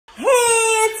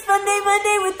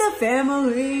Monday with the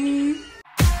family.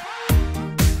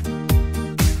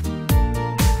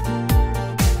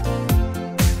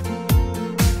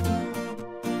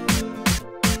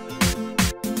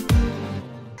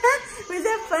 Was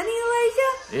that funny,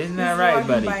 Elijah? Isn't that right,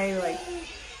 buddy? By, like...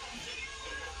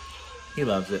 He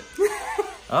loves it.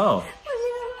 Oh.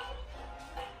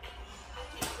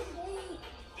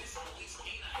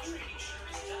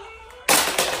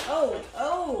 Oh.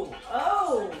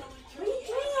 What are you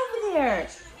doing over there?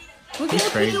 We're going to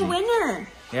pick a winner.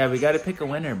 Yeah, we got to pick a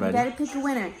winner, buddy. We got to pick a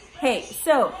winner. Hey,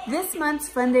 so this month's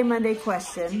Fun Day Monday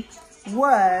question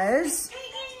was...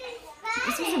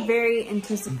 This was a very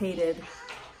anticipated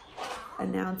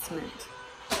announcement.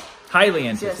 Highly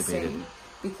anticipated. Just saying,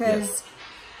 because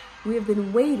we have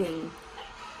been waiting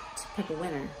to pick a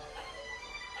winner.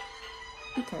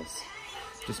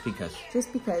 Just because.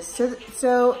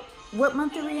 So what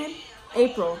month are we in?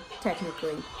 April,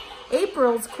 technically.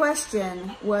 April's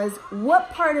question was, what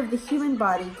part of the human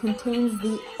body contains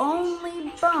the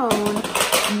only bone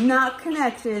not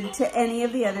connected to any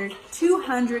of the other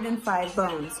 205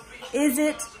 bones? Is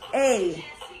it A,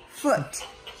 foot,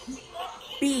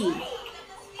 B,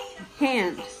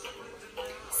 hand,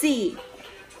 C,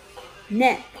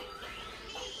 neck,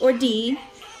 or D,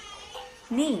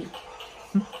 knee?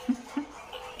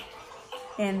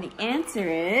 And the answer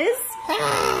is...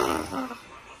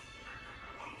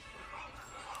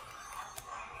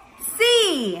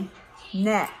 C,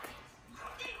 neck.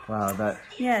 Wow, that...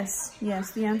 Yes, the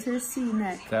answer is C,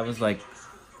 neck. That was like,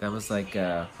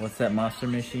 what's that Monster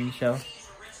Machine show?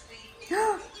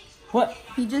 What?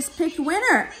 He just picked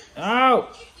winner. Oh,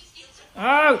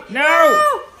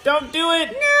 no! Don't do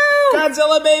it! No!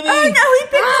 Godzilla, baby! Oh, no, he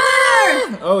picked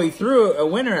winner! Oh, he threw a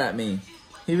winner at me.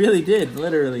 He really did,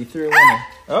 literally threw a winner.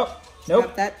 Oh, nope.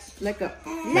 Stop that. Let go.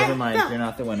 Never mind, you're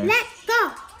not the winner. Let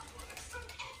go.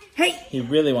 Hey. He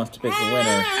really wants to pick a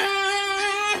winner.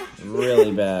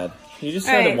 Really bad. He just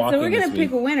started walking. So we're going to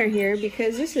pick a winner here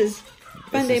because this is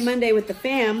Fun Day Monday with the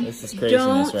fam. This is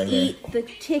craziness right here. Don't eat the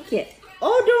ticket.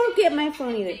 Oh, don't get my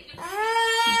phone either.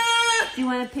 Do you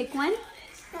want to pick one?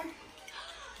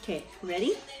 Okay,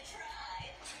 ready?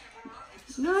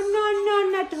 No,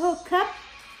 not the whole cup.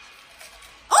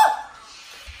 Oh!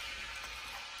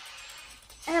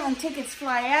 And when tickets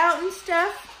fly out and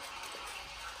stuff.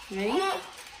 Ready?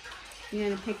 You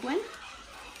gonna pick one?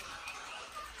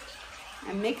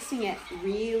 I'm mixing it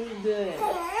really good. You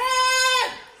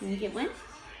gonna get one?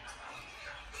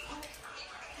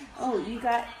 Oh, you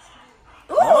got...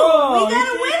 Ooh, oh, we got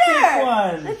a winner!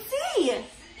 one. Let's see.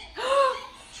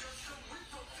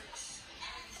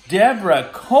 Deborah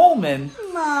Coleman?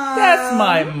 Mom. That's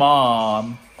my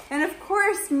mom. And of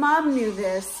course, Mom knew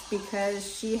this because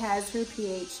she has her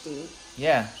PhD.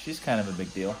 Yeah, she's kind of a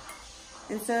big deal.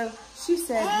 And so she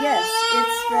said, yes,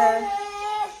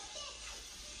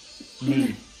 it's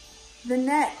Me. the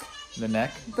neck. The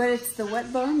neck? But it's the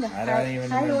what bone? The I don't even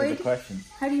remember the question.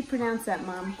 How do you pronounce that,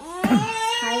 Mom?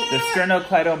 The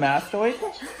sternocleidomastoid?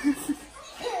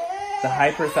 The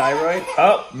hyperthyroid?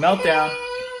 Oh, meltdown.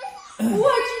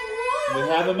 What? We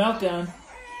have a meltdown.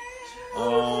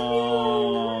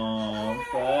 Oh,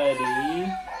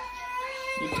 buddy.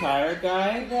 You tired,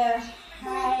 guy? The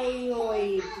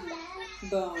hyoid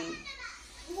bone.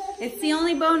 It's the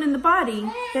only bone in the body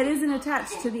that isn't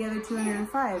attached to the other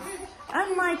 205.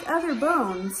 Unlike other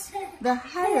bones, the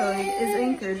hyoid is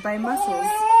anchored by muscles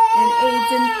and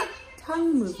aids in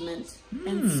tongue movement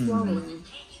and swallowing.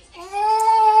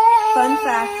 Fun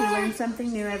fact, you learn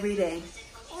something new every day.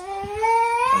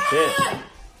 That's it.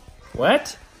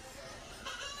 What?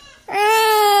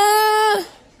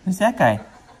 Who's that guy?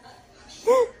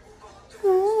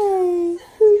 Hi,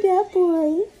 who's that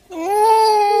boy?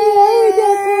 Who's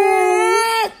that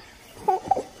boy?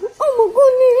 Oh my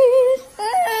goodness!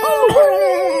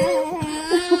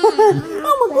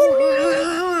 Oh my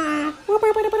goodness!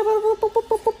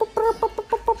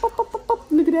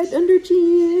 Look at that under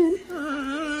chin.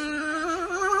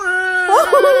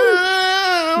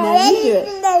 Now you do it.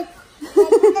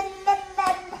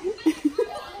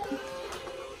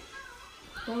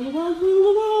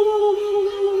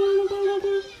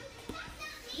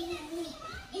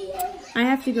 I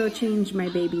have to go change my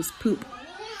baby's poop.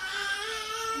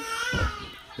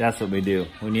 That's what we do.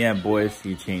 When you have boys,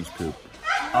 you change poop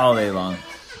all day long.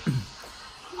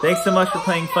 Thanks so much for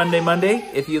playing Fun Day Monday.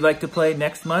 If you'd like to play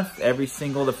next month,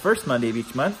 the first Monday of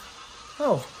each month.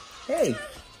 Oh, hey.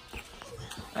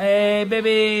 Hey,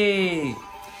 baby.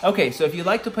 Okay, so if you'd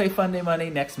like to play Fun Day Monday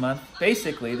next month,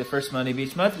 basically the first Monday of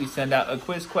each month, we send out a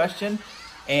quiz question.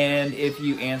 And if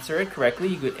you answer it correctly,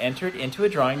 you could enter it into a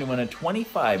drawing to win a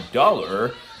 $25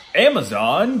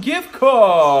 Amazon gift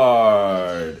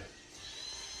card.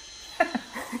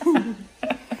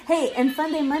 Hey, and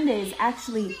Fun Day Monday is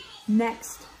actually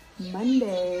next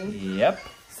Monday. Yep.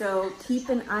 So keep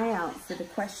an eye out for the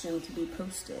question to be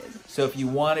posted. So if you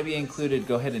want to be included,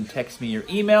 go ahead and text me your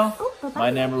email. Oh, bye-bye. My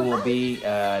number will be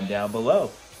down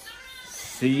below.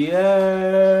 See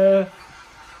ya.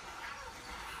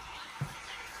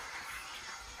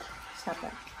 Stop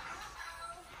that.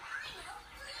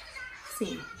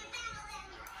 See.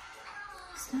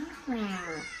 Stop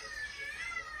that.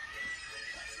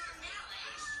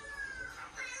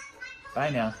 Bye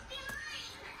now.